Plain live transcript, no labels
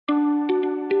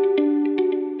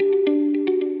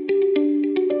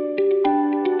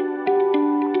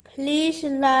Please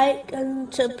like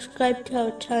and subscribe to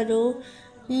our channel.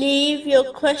 Leave your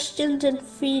questions and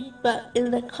feedback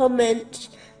in the comments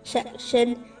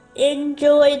section.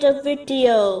 Enjoy the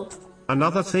video.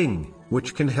 Another thing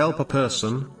which can help a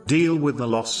person deal with the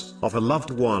loss of a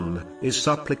loved one is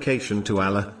supplication to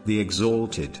Allah, the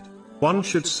Exalted. One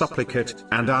should supplicate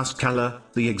and ask Allah,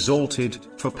 the Exalted,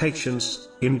 for patience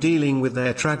in dealing with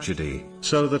their tragedy,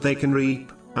 so that they can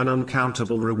reap an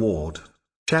uncountable reward.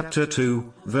 Chapter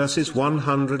 2, verses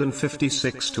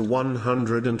 156 to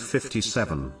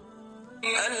 157.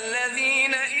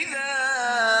 الذين إذا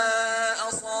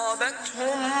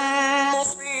أصابتهم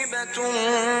مصيبة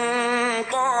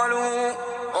قالوا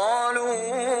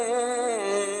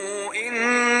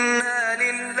إنا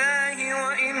لله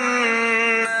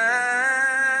وإنا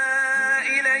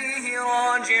إليه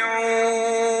راجعون.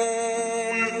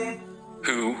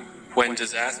 Who, when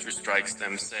disaster strikes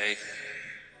them, say,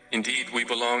 "Indeed we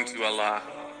belong to Allah,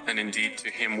 and indeed to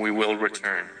Him we will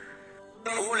return."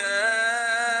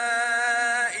 أولئك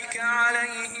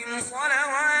عليهم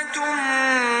صلوات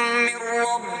من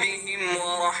ربهم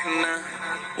ورحمة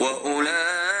وأولئك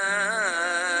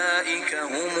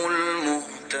هم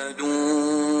المهتدون.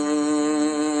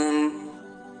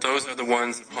 Those are the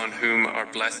ones upon whom are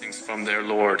blessings from their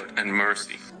Lord and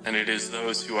mercy, and it is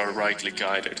those who are rightly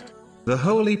guided. The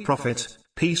Holy Prophet,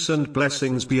 peace and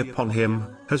blessings be upon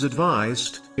him, has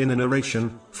advised, in a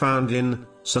narration found in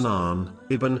Sunnah,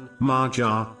 Ibn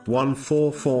Majah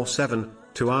 1447,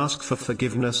 to ask for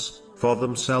forgiveness for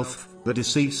themselves, the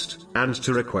deceased, and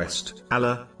to request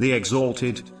Allah, the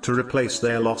Exalted, to replace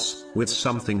their loss with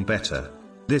something better.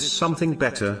 This something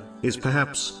better is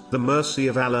perhaps the mercy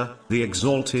of Allah, the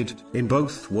Exalted, in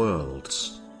both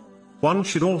worlds. One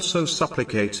should also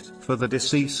supplicate for the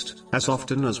deceased as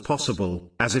often as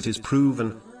possible, as it is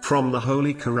proven from the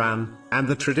Holy Quran and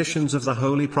the traditions of the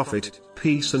Holy Prophet,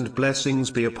 peace and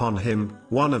blessings be upon him,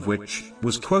 one of which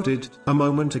was quoted a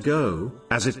moment ago,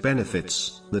 as it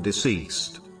benefits the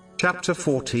deceased. Chapter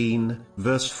 14,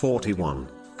 verse 41.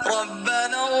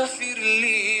 ربنا اغفر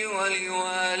لي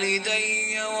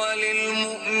ولوالدي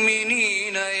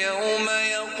وللمؤمنين يوم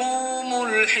يقوم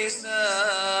الحساب.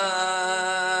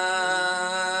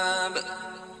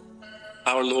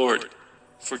 Our Lord,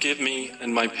 forgive me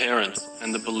and my parents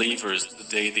and the believers the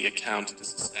day the account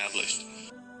is established.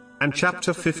 And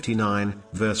chapter 59,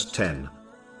 verse 10.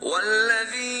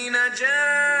 والذين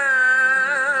جاءوا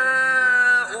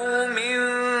من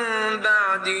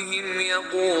بعدهم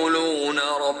يقولون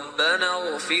ربنا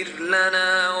اغفر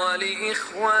لنا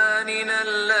ولإخواننا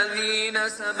الذين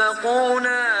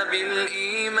سبقونا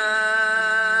بالإيمان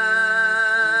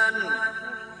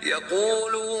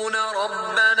يقولون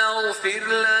ربنا اغفر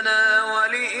لنا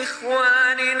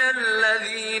ولإخواننا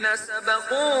الذين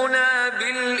سبقونا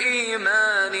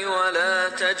بالإيمان ولا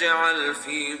تجعل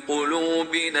في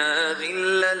قلوبنا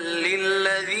غلا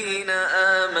للذين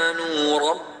آمنوا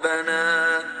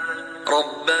ربنا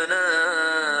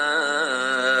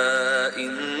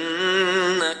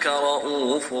إنك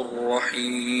رؤوف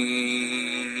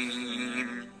رحيم.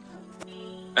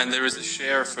 And there is a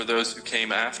share for those who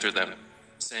came after them,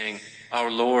 saying, "Our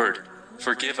Lord,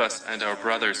 forgive us and our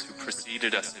brothers who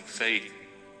preceded us in faith,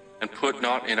 and put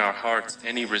not in our hearts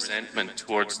any resentment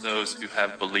towards those who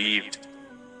have believed.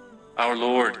 Our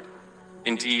Lord,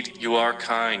 indeed you are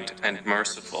kind and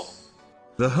merciful."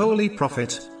 The Holy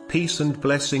Prophet, peace and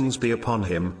blessings be upon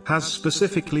him, has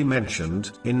specifically mentioned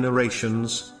in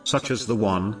narrations, such as the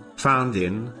one found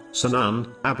in Sunan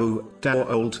Abu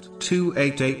Dawud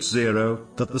 2880,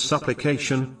 that the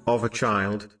supplication of a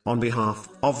child on behalf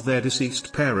of their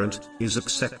deceased parent is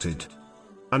accepted.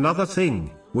 Another thing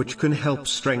which can help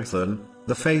strengthen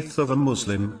the faith of a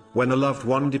Muslim when a loved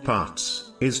one departs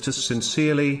is to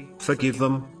sincerely forgive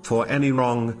them for any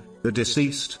wrong the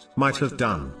deceased might have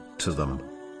done to them.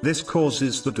 This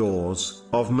causes the doors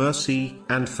of mercy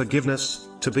and forgiveness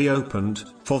to be opened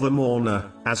for the mourner,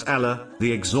 as Allah,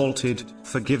 the Exalted,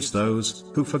 forgives those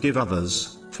who forgive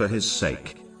others for His sake.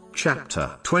 Chapter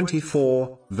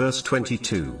 24, verse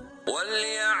 22.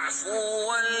 وَلْيَعْفُوا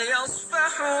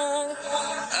وَلْيَصْفَحُوا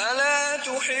أَلَا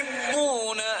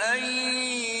تُحِبُّونَ أَن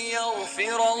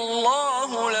يَغْفِرَ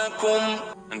اللَّهُ لَكُمْ.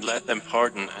 And let them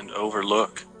pardon and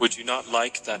overlook. Would you not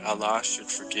like that Allah should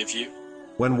forgive you?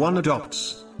 When one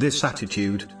adopts this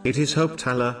attitude, it is hoped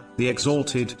Allah, the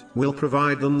Exalted, will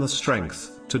provide them the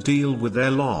strength to deal with their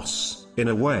loss in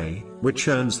a way which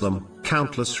earns them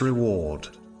countless reward.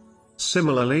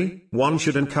 Similarly, one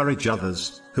should encourage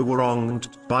others who were wronged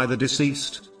by the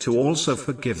deceased to also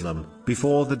forgive them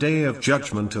before the day of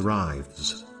judgment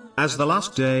arrives. As the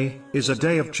last day is a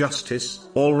day of justice,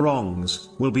 all wrongs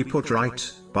will be put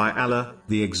right by Allah,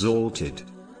 the Exalted.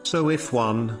 So if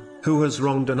one, who has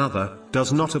wronged another,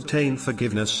 does not obtain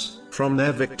forgiveness from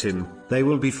their victim, they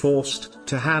will be forced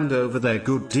to hand over their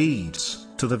good deeds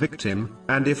to the victim,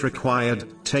 and if required,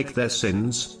 take their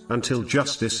sins, until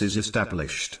justice is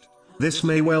established. This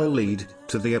may well lead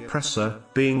to the oppressor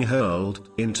being hurled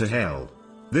into hell.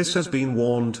 This has been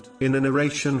warned in a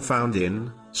narration found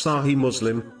in Sahih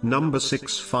Muslim, number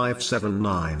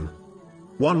 6579.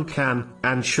 One can,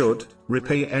 and should,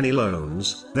 repay any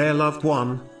loans their loved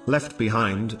one left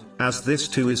behind, as this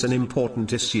too is an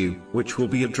important issue, which will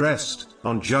be addressed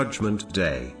on Judgment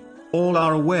Day. All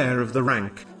are aware of the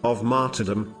rank of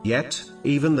martyrdom, yet,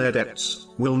 even their debts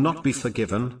will not be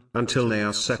forgiven until they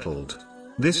are settled.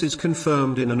 This is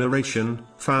confirmed in a narration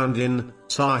found in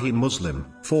Sahih Muslim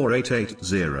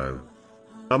 4880.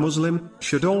 A Muslim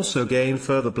should also gain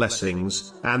further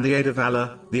blessings and the aid of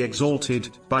Allah, the Exalted,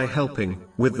 by helping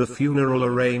with the funeral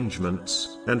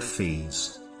arrangements and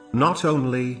fees. Not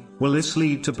only will this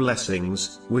lead to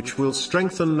blessings, which will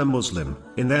strengthen the Muslim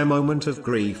in their moment of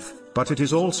grief, but it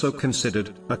is also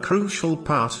considered a crucial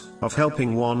part of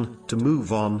helping one to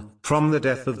move on from the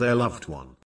death of their loved one.